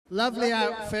Lovely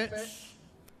outfits,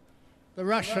 the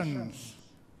Russians.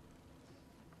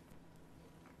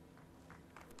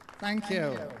 Thank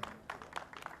you.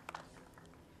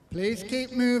 Please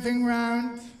keep moving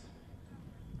round.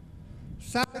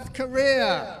 South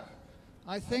Korea.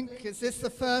 I think, is this the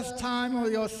first time or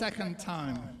your second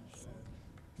time?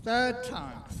 Third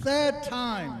time. Third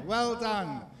time. Well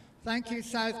done. Thank you,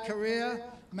 South Korea.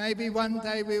 Maybe one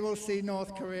day we will see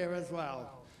North Korea as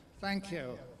well. Thank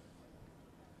you.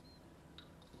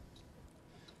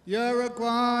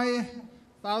 Uruguay.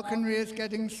 Falconry is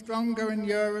getting stronger in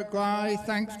Uruguay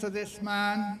thanks to this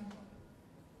man.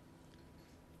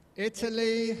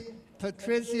 Italy.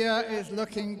 Patricia is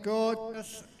looking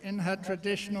gorgeous in her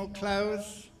traditional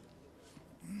clothes.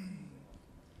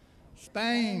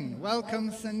 Spain,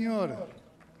 welcome, senor.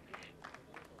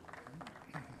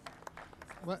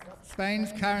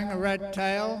 Spain's carrying a red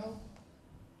tail.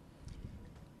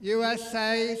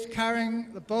 USA is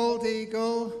carrying the bald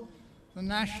eagle, the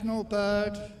national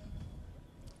bird.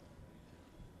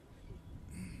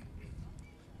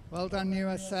 Well done,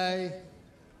 USA.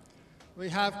 We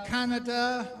have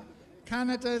Canada.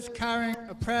 Canada's carrying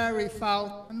a prairie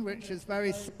falcon, which is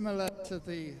very similar to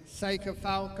the Saker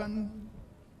falcon.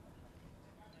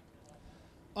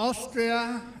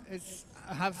 Austria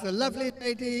has a lovely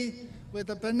lady with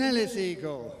a Bonelli's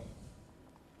eagle.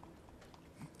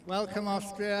 Welcome,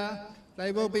 Austria.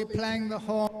 They will be playing the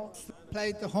horns,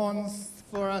 played the horns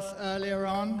for us earlier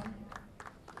on.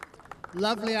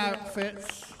 Lovely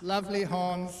outfits, lovely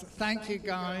horns. Thank you,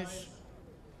 guys.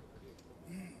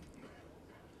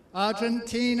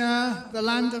 Argentina, the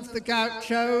land of the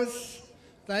gauchos.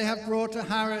 They have brought a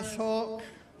Harris hawk.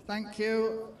 Thank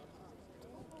you.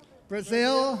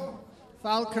 Brazil,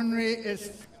 falconry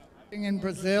is in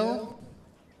Brazil.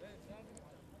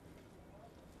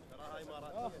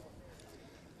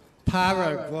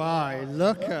 Paraguay,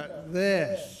 look at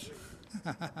this.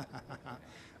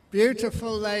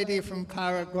 Beautiful lady from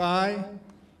Paraguay.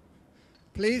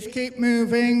 Please keep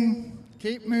moving,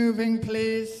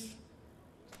 please.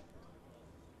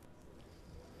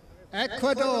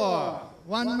 Ecuador,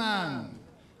 one man.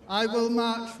 I will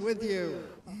march with you.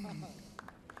 Well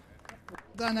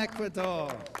done, Ecuador.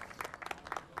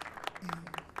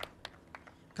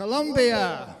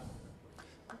 Colombia.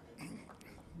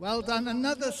 Well done,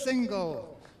 another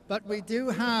single, but we do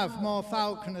have more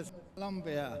falconers in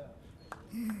Colombia.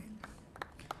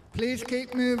 Please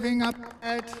keep moving up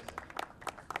ahead.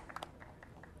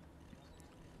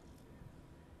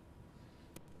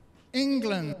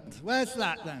 England, where's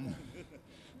that then?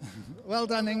 Well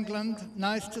done, England,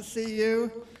 nice to see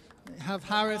you. We have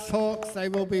Harris hawks, they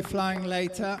will be flying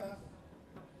later.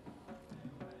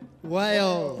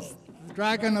 Wales,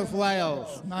 Dragon of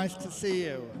Wales, nice to see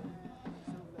you.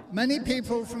 Many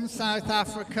people from South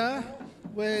Africa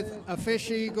with a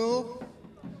fish eagle.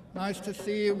 Nice to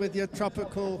see you with your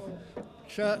tropical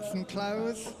shirts and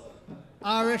clothes.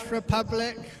 Irish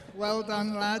Republic, well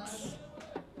done, lads.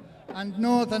 And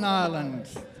Northern Ireland,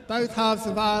 both halves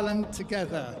of Ireland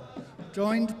together,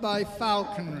 joined by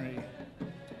falconry.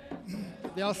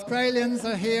 The Australians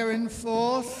are here in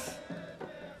force.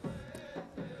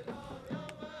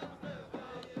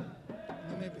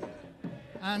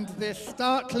 And this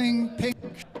startling pink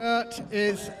shirt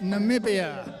is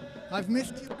Namibia. I've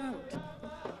missed you out.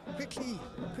 Quickly,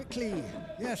 quickly.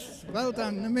 Yes, well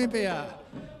done, Namibia.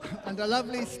 And a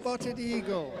lovely spotted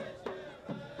eagle.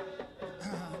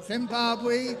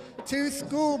 Zimbabwe, 2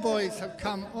 schoolboys have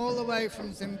come all the way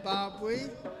from Zimbabwe.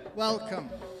 Welcome.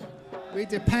 We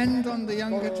depend on the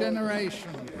younger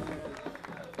generation.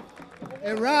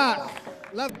 Iraq,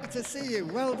 lovely to see you.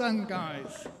 Well done,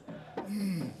 guys.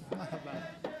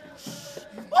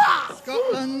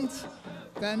 Scotland,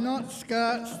 they're not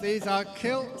skirts, these are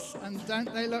kilts, and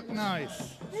don't they look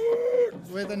nice?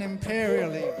 With an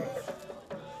imperial eagle.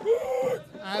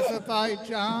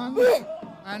 Azerbaijan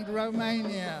and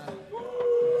Romania.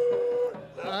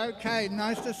 Okay,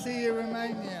 nice to see you,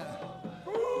 Romania.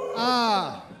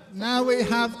 Now we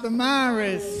have the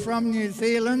Maoris from New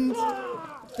Zealand.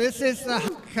 This is the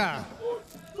haka.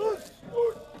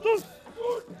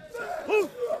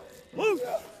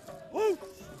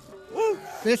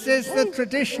 This is the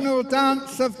traditional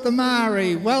dance of the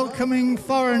Maori, welcoming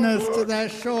foreigners to their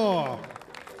shore.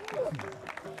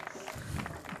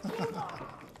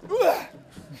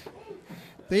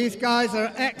 These guys are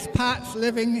expats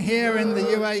living here in the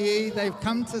UAE. They've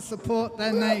come to support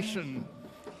their nation.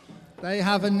 They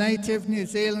have a native New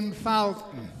Zealand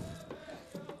falcon.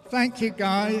 Thank you,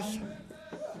 guys.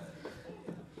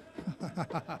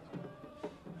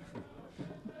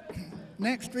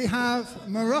 Next we have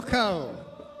Morocco.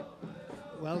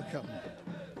 Welcome.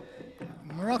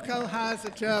 Morocco has a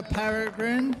Jer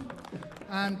peregrine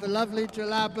and the lovely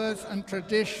jalabas and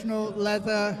traditional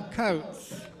leather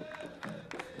coats.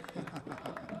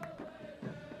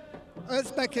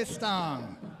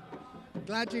 Uzbekistan.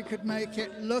 Glad you could make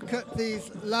it. Look at these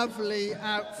lovely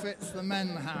outfits the men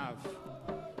have.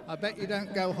 I bet you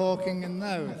don't go hawking in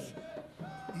those.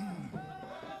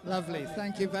 Lovely,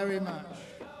 thank you very much.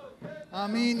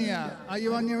 Armenia, are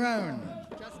you on your own?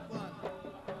 Just one.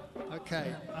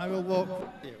 Okay, I will walk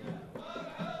with you.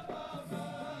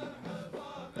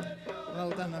 Well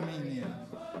done, Armenia.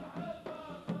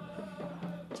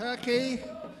 Turkey,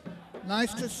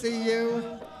 nice to see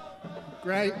you.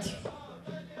 Great.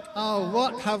 Oh,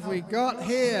 what have we got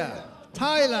here?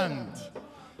 Thailand.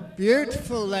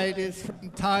 Beautiful ladies from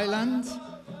Thailand.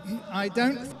 I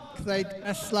don't think they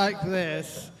dress like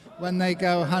this when they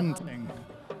go hunting.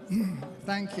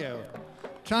 Thank you.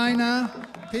 China,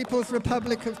 People's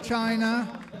Republic of China,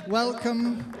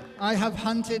 welcome. I have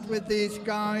hunted with these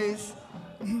guys.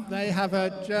 They have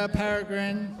a Jer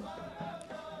peregrine.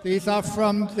 These are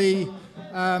from the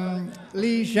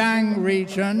Lijiang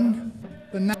region,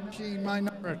 the Naxi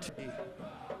minority.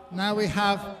 Now we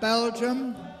have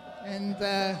Belgium in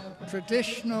their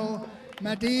traditional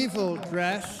medieval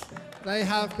dress. They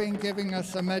have been giving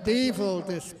us a medieval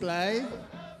display.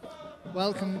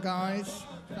 Welcome, guys.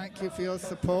 Thank you for your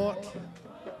support.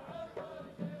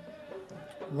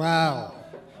 Wow.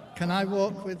 Can I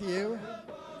walk with you?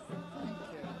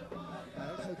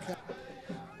 Thank you. Okay.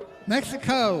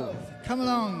 Mexico, come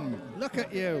along. Look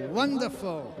at you.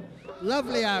 Wonderful.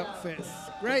 Lovely outfits.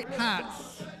 Great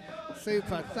hats.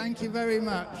 Super. Thank you very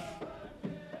much.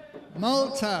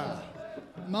 Malta.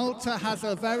 Malta has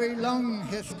a very long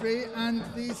history, and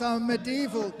these are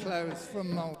medieval clothes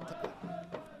from Malta.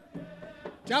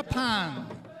 Japan.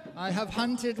 I have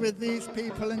hunted with these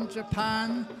people in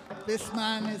Japan. This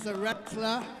man is a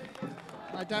wrestler.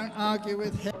 I don't argue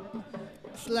with him.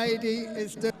 This lady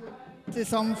is doing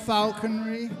this on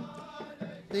falconry.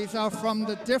 These are from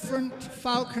the different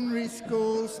falconry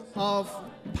schools of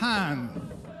Pan.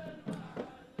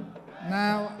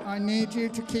 Now, I need you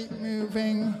to keep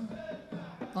moving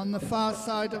on the far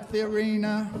side of the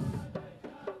arena.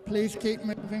 Please keep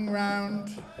moving round.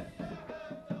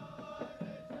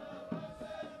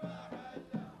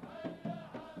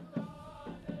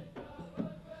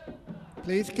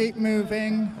 Please keep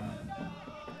moving.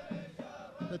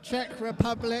 The Czech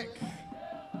Republic,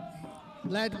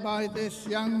 led by this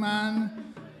young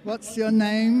man. What's your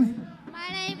name? My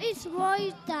name is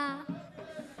Reuter.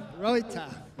 Reuter.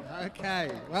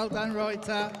 Okay, well done,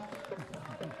 Reuter.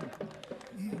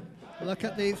 Look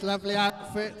at these lovely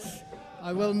outfits.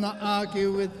 I will not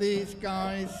argue with these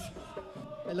guys.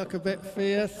 They look a bit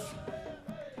fierce.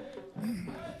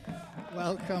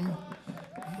 Welcome.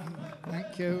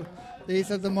 Thank you.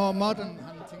 These are the more modern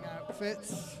hunting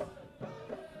outfits.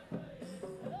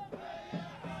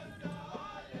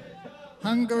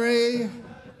 Hungary.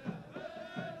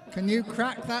 Can you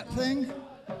crack that thing?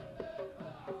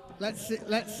 Let's see you.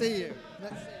 Let's see you.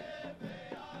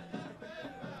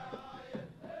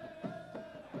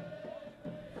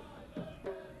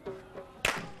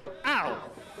 Ow!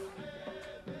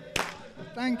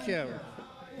 Thank you.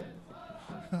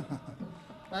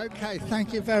 Okay,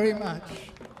 thank you very much.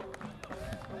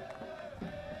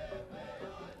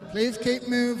 Please keep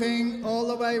moving all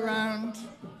the way round.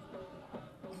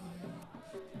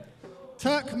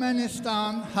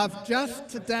 Turkmenistan have just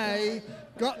today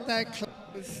got their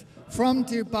clothes from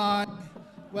Dubai,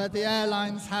 where the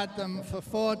airlines had them for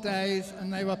 4 days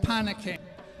and they were panicking.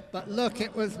 But look,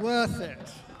 it was worth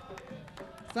it.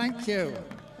 Thank you.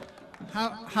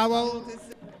 How old is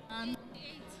this man?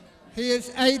 He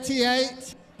is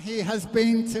 88. He has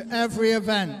been to every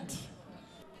event.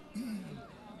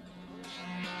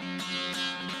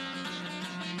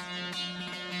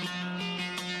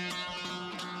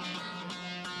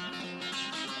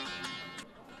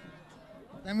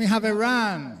 Then we have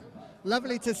Iran.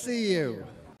 Lovely to see you.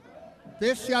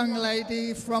 This young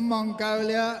lady from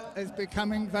Mongolia is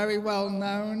becoming very well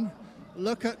known.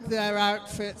 Look at their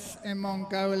outfits in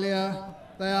Mongolia.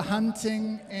 They are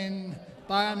hunting in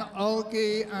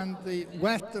Bayan-Olgi and the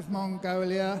west of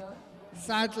Mongolia.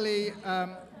 Sadly,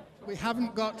 we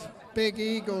haven't got big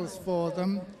eagles for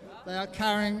them. They are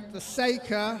carrying the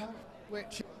seka,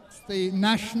 which is the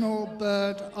national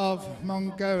bird of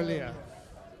Mongolia.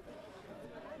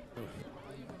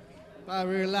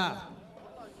 Barula.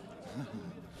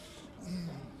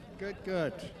 Good,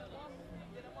 good.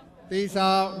 These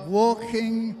are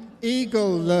walking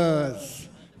eagle lures.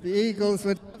 The eagles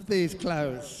would have these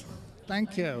clothes.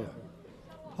 Thank you.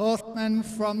 Horsemen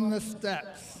from the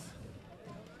steppes.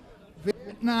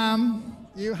 Vietnam,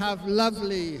 you have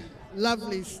lovely,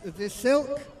 the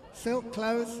silk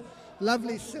clothes,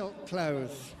 lovely silk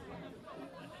clothes.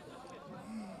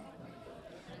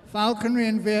 Falconry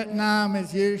in Vietnam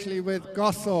is usually with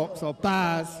goshawks or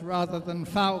bars rather than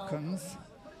falcons.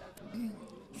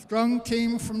 Strong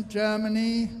team from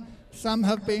Germany. Some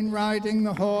have been riding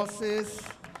the horses.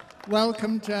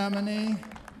 Welcome, Germany.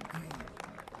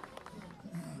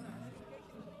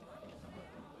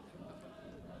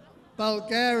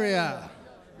 Bulgaria,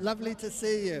 lovely to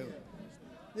see you.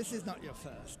 This is not your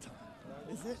first time,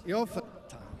 is it? Your first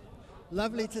time.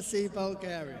 Lovely to see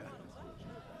Bulgaria.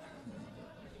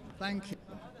 Thank you.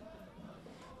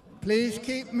 Please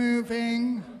keep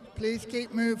moving. Please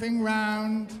keep moving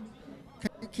round. Can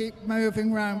you keep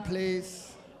moving round,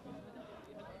 please?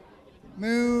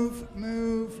 Move,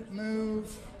 move,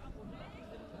 move.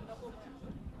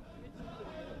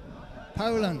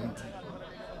 Poland.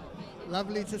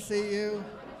 Lovely to see you.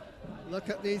 Look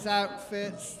at these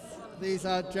outfits. These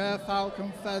are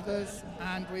gerfalcon feathers,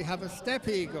 and we have a steppe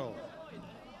eagle.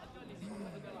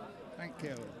 Thank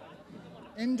you.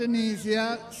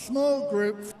 Indonesia, small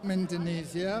group from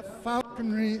Indonesia.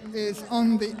 Falconry is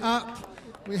on the up.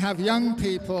 We have young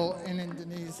people in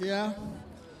Indonesia.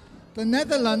 The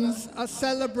Netherlands are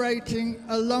celebrating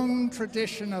a long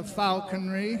tradition of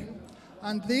falconry,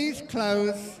 and these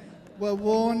clothes were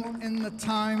worn in the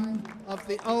time of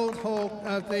the old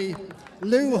the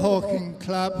Leeuw Hawking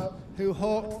Club, who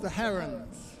hawked the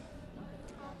herons.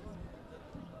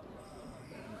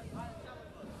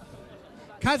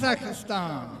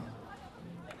 Kazakhstan.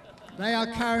 They are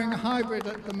carrying a hybrid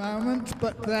at the moment,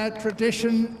 but their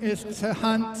tradition is to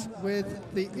hunt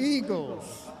with the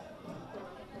eagles.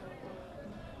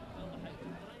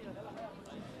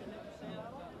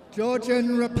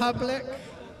 Georgian Republic.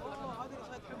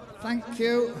 Thank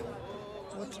you.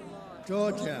 What?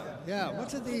 Georgia. Yeah,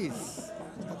 what are these?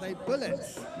 Are they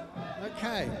bullets?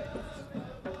 Okay.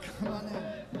 Come on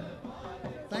in.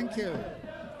 Thank you.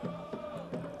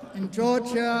 In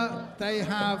Georgia, they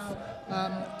have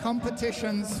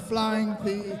competitions flying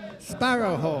the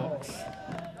sparrowhawks.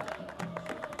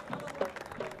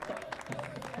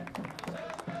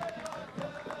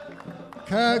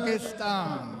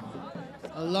 Kyrgyzstan.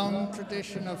 A long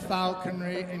tradition of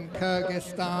falconry in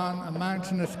Kyrgyzstan, a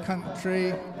mountainous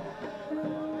country.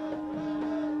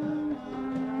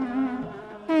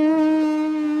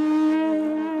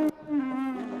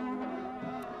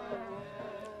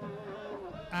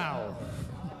 Ow.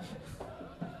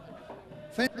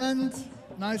 Finland,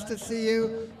 nice to see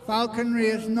you. Falconry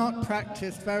is not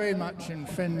practiced very much in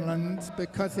Finland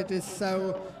because it is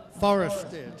so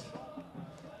forested.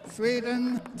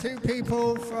 Sweden, two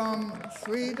people from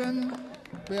Sweden.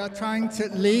 We are trying to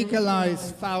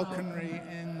legalize falconry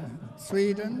in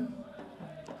Sweden.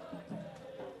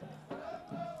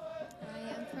 I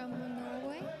am from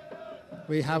Norway.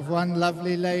 We have one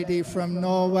lovely lady from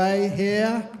Norway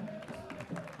here.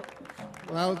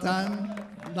 Well done.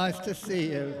 Nice to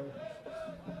see you.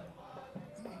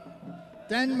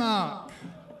 Denmark.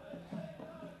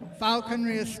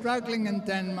 Falconry is struggling in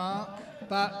Denmark,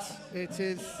 but it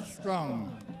is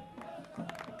strong.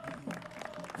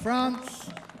 France,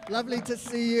 lovely to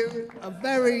see you. A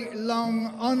very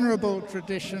long, honourable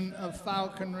tradition of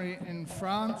falconry in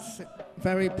France,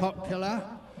 very popular.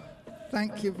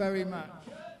 Thank you very much.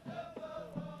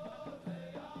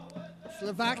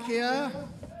 Slovakia,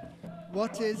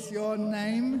 what is your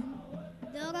name?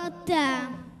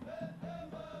 Dorota.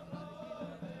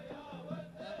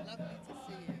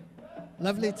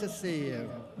 Lovely to see you.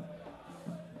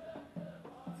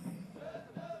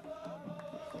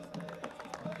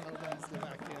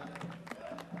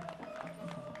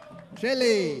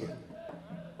 Chile.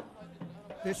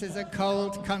 This is a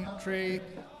cold country.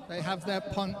 They have their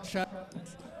ponchos,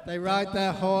 they ride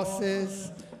their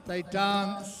horses, they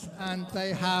dance, and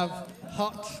they have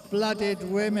hot-blooded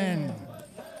women.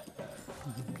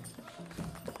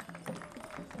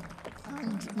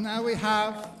 And now we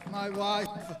have my wife.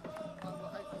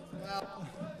 Well,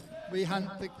 we hunt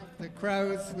the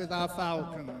crows with our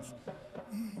falcons.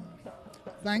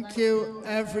 Thank you,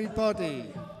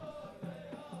 everybody.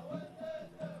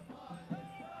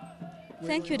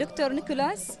 Thank you, Dr.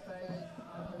 Nicholas.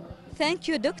 Thank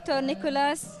you, Dr.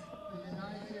 Nicholas.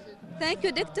 Thank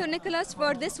you, Dr. Nicholas,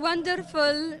 for this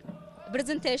wonderful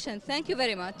presentation. Thank you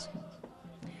very much.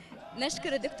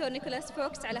 نشكر الدكتور نيكولاس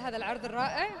فوكس على هذا العرض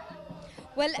الرائع.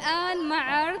 والآن مع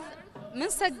عرض من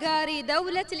صقاري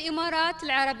دولة الإمارات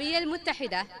العربية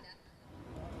المتحدة.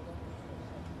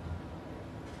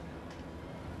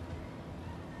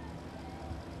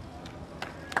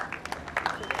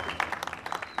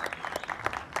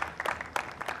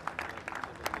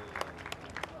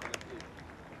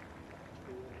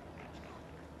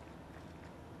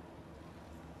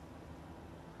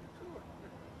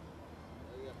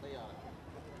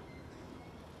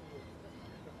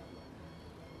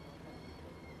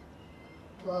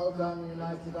 Well done,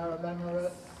 United Arab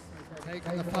Emirates.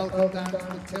 Taking the falcon down to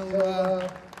the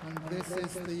Tilwa, and this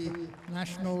is the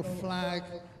national flag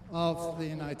of the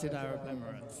United Arab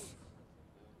Emirates.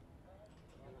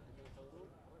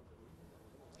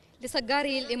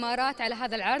 لصقاري الإمارات على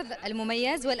هذا العرض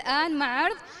المميز. والآن مع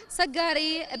عرض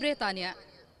صقاري بريطانيا.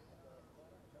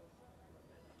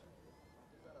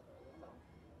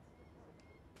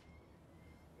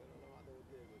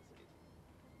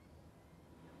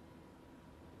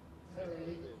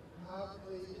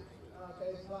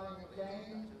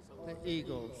 The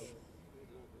eagles.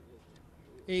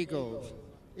 Eagles.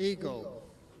 Eagle.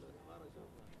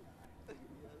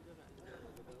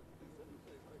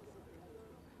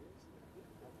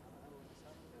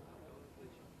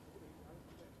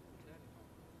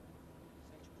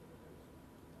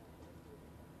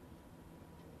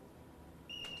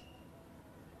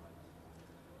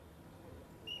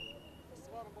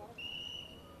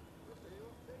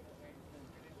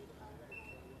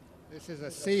 This is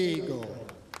a sea eagle.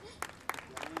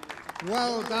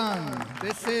 Well done.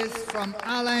 This is from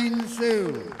Alain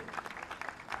Zoo.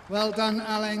 Well done,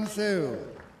 Alain Zoo.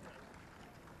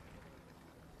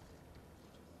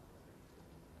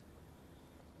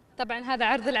 طبعا هذا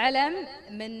عرض العلم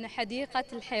من حديقة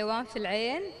الحيوان في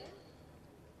العين.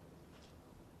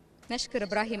 نشكر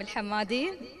إبراهيم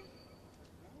الحمادي.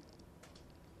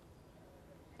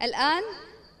 الآن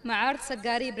مع عرض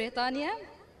صقاري بريطانيا.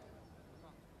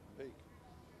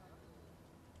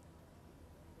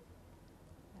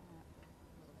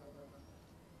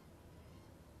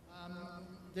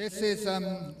 This is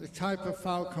the type of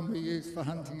falcon we use for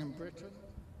hunting in Britain.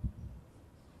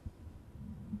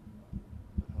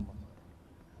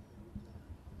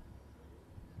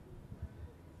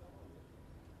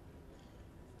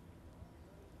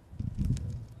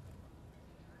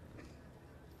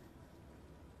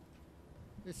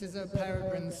 This is a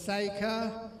peregrine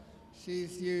saker.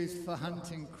 She's used for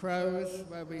hunting crows,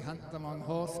 where we hunt them on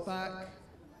horseback,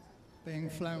 being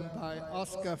flown by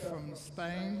Oscar from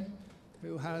Spain,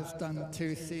 who has done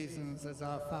 2 seasons as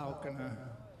our falconer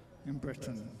in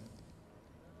Britain.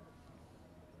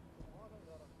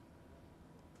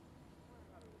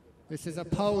 This is a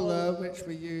polar, which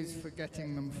we use for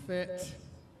getting them fit.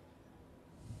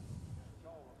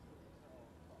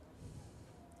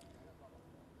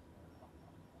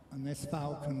 And this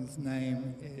falcon's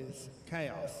name is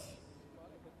Chaos.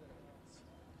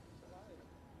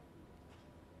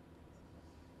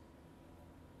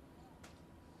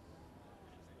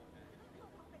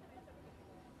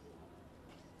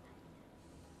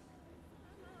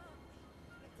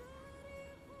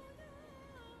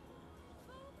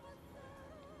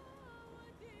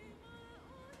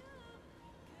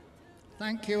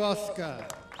 Thank you, Oscar.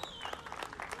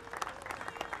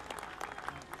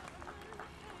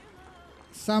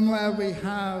 Somewhere we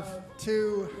have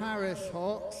 2 Harris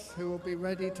hawks who will be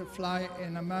ready to fly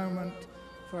in a moment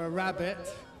for a rabbit.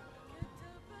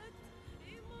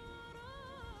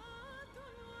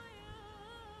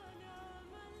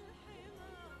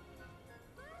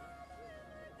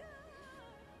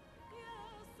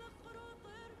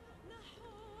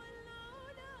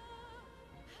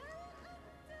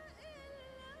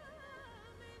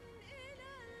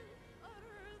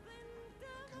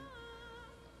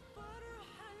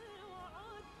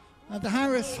 The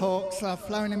Harris hawks are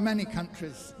flown in many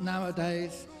countries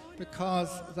nowadays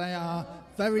because they are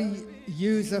very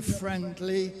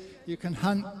user-friendly. You can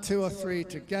hunt 2 or 3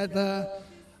 together.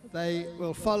 They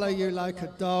will follow you like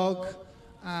a dog,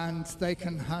 and they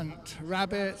can hunt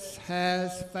rabbits,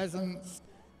 hares, pheasants.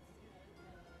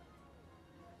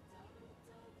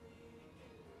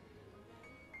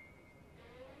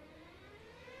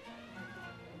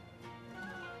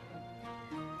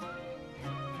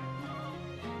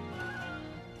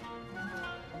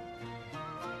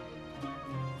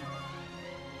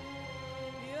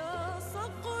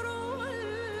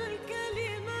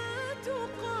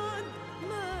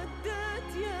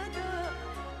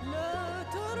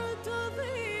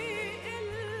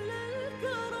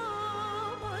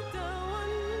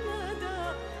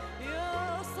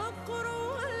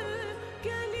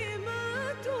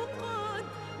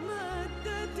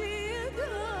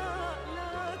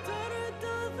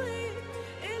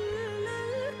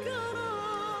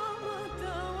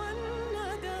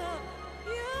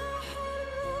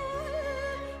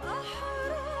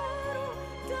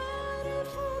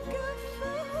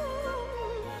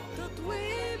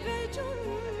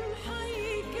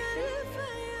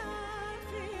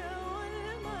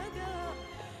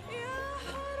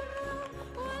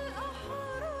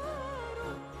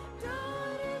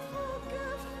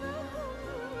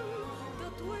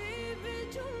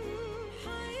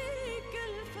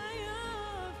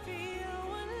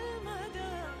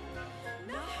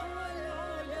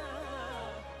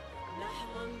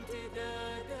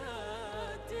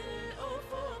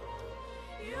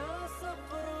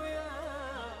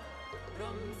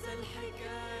 رمز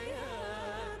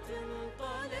الحكايات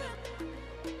انطلق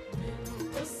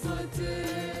من قصة.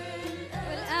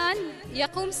 والآن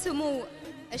يقوم سمو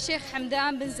الشيخ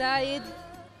حمدان بن زايد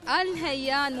آل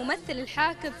نهيان ممثل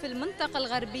الحاكم في المنطقة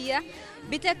الغربية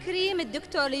بتكريم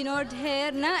الدكتور لينورد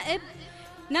هير نائب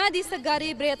نادي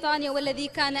سقاري بريطانيا، والذي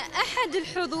كان أحد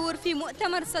الحضور في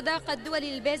مؤتمر صداقة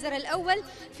الدولي للبيزر الأول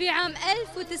في عام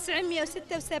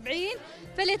 1976.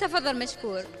 فليتفضل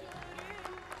مشكور.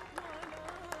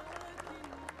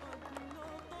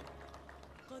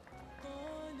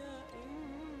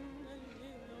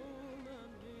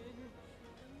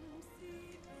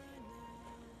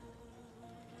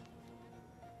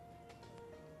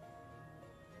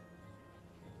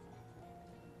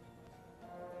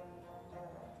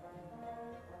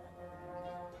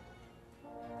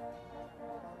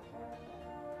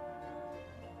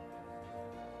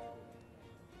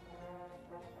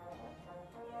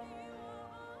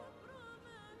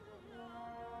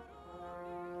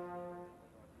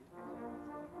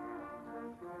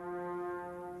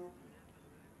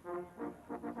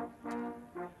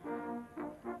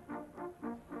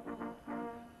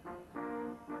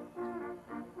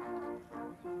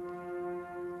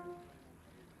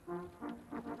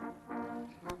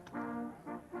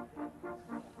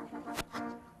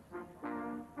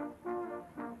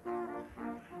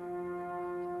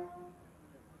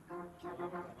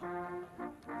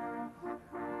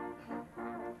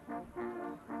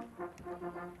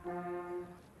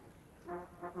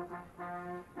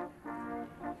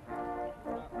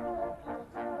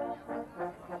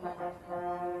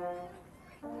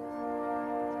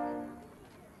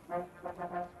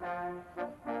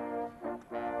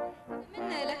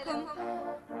 أتمنى لكم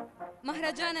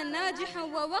مهرجانا ناجحا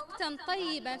ووقتا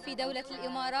طيبا في دولة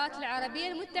الإمارات العربية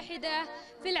المتحدة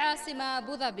في العاصمة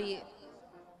أبو ظبي.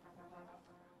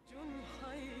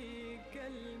 حيك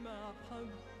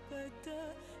المحبة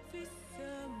في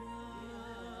السماء.